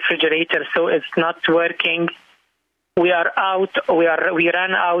in the refrigerator, so it's not working. We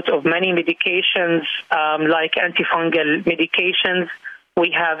ran out of many medications, like antifungal medications.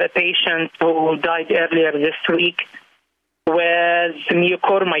 We have a patient who died earlier this week with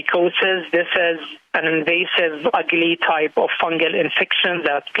mucormycosis. This is an invasive, ugly type of fungal infection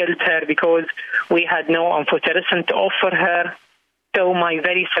that killed her because we had no amphotericin to offer her. So my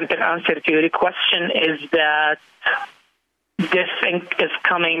very simple answer to your question is that this thing is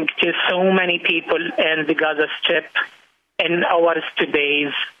coming to so many people in the Gaza Strip in hours to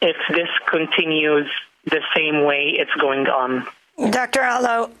days if this continues the same way it's going on. Dr.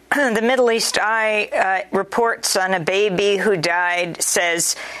 Allo, the Middle East Eye reports on a baby who died,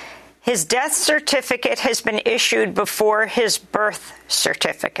 says his death certificate has been issued before his birth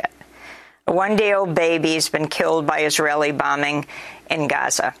certificate. A 1-day-old baby has been killed by Israeli bombing in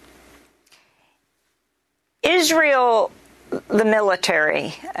Gaza. Israel, the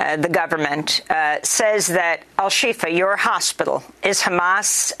military, the government, says that Al-Shifa, your hospital, is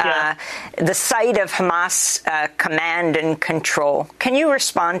Hamas, the site of Hamas command and control. Can you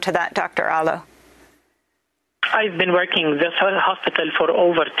respond to that, Dr. Allo? I've been working this hospital for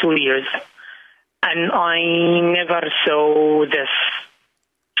over 2 years, and I never saw this.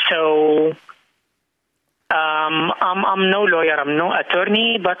 So I'm no lawyer, I'm no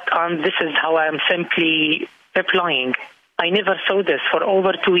attorney, but this is how I'm simply replying. I never saw this for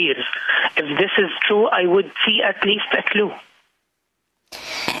over 2 years. If this is true, I would see at least a clue.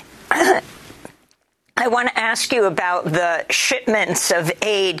 I want to ask you about the shipments of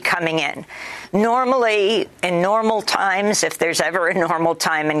aid coming in. Normally, in normal times, if there's ever a normal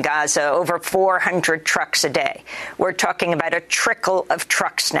time in Gaza, over 400 trucks a day. We're talking about a trickle of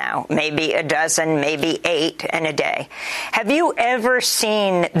trucks now, maybe a dozen, maybe 8 in a day. Have you ever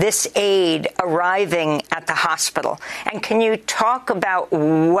seen this aid arriving at the hospital? And can you talk about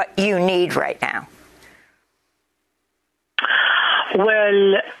what you need right now?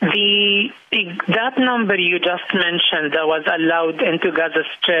 Well, that number you just mentioned that was allowed into Gaza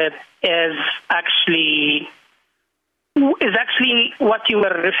Strip is actually what you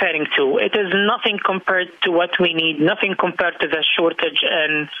were referring to. It is nothing compared to what we need, nothing compared to the shortage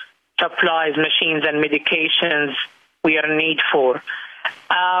in supplies, machines, and medications we are in need for.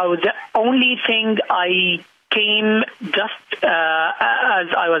 The only thing I came just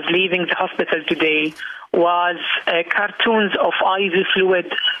as I was leaving the hospital today was cartoons of IV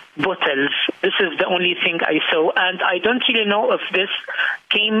fluid bottles. This is the only thing I saw, and I don't really know if this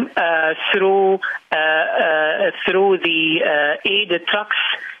came through the aid trucks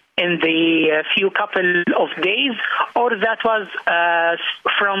in the few couple of days, or that was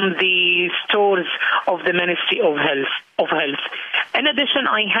from the stores of the Ministry of Health. In addition,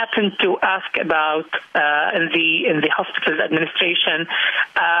 I happened to ask about in the hospital's administration,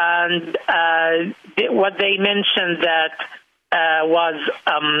 and what they mentioned that was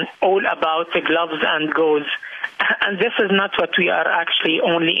all about the gloves and gauze. And this is not what we are actually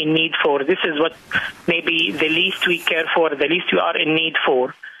only in need for. This is what maybe the least we care for, the least we are in need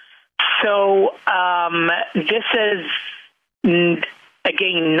for. So this is,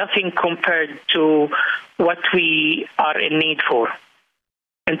 again, nothing compared to what we are in need for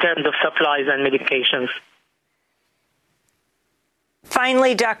in terms of supplies and medications.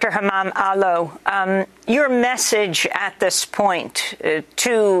 Finally, Dr. Hammam Allo, your message at this point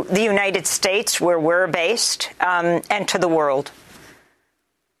to the United States, where we're based, and to the world.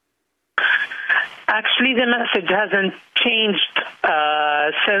 Actually, the message hasn't changed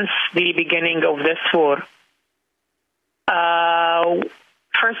since the beginning of this war.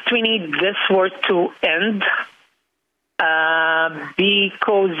 First, we need this war to end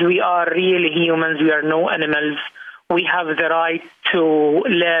because we are really humans. We are no animals. We have the right to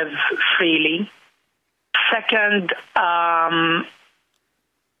live freely. Second,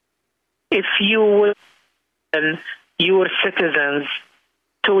 if you would your citizens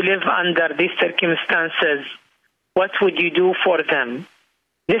to live under these circumstances, what would you do for them?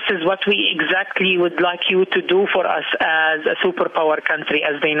 This is what we exactly would like you to do for us as a superpower country,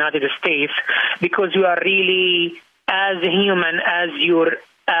 as the United States, because you are really as human as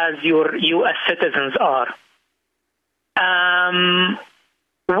your U.S. citizens are.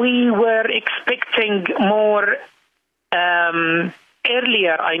 We were expecting more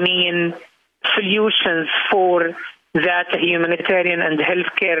earlier, solutions for that humanitarian and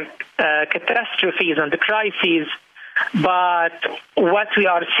healthcare catastrophes and the crises. But what we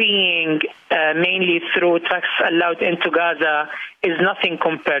are seeing, mainly through trucks allowed into Gaza, is nothing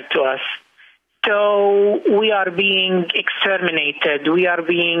compared to us. So we are being exterminated. We are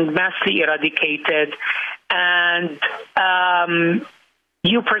being massively eradicated. And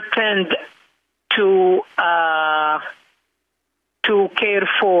you pretend to care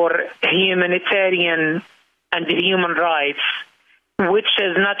for humanitarian and human rights, which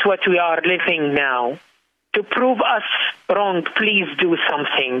is not what we are living now. To prove us wrong, please do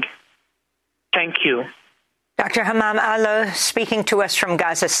something. Thank you. Dr. Hammam Allo speaking to us from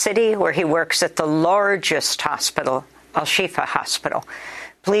Gaza City, where he works at the largest hospital, Al-Shifa Hospital.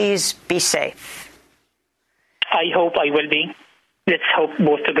 Please be safe. I hope I will be. Let's hope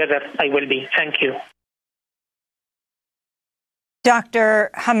both together I will be. Thank you. Dr.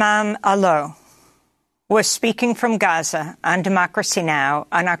 Hammam Allo was speaking from Gaza on Democracy Now!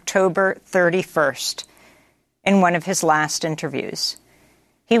 On October 31st in one of his last interviews.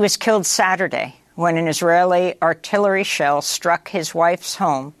 He was killed Saturday when an Israeli artillery shell struck his wife's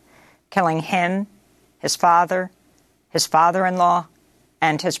home, killing him, his father, his father-in-law,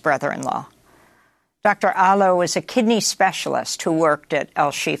 and his brother-in-law. Dr. Allo was a kidney specialist who worked at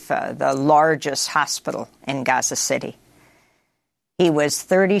Al-Shifa, the largest hospital in Gaza City. He was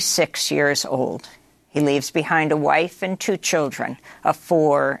 36 years old. He leaves behind a wife and 2 children, a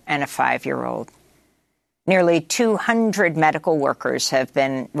 4- and a 5-year-old. Nearly 200 medical workers have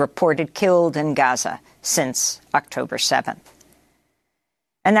been reported killed in Gaza since October 7th.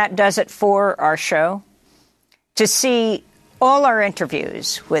 And that does it for our show. To see all our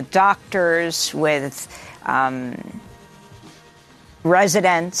interviews with doctors, with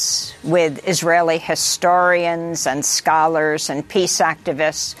residents, with Israeli historians and scholars and peace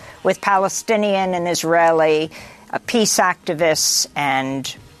activists, with Palestinian and Israeli peace activists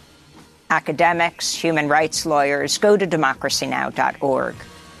and academics, human rights lawyers, go to democracynow.org.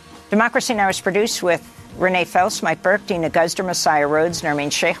 Democracy Now! Is produced with Renee Fels, Mike Burke, Dina Guzder, Messiah Rhodes,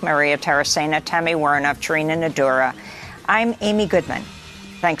 Nermeen Sheikh, Maria Tarasena, Tammy Warnoff, Tarina Nadura. I'm Amy Goodman.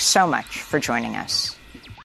 Thanks so much for joining us.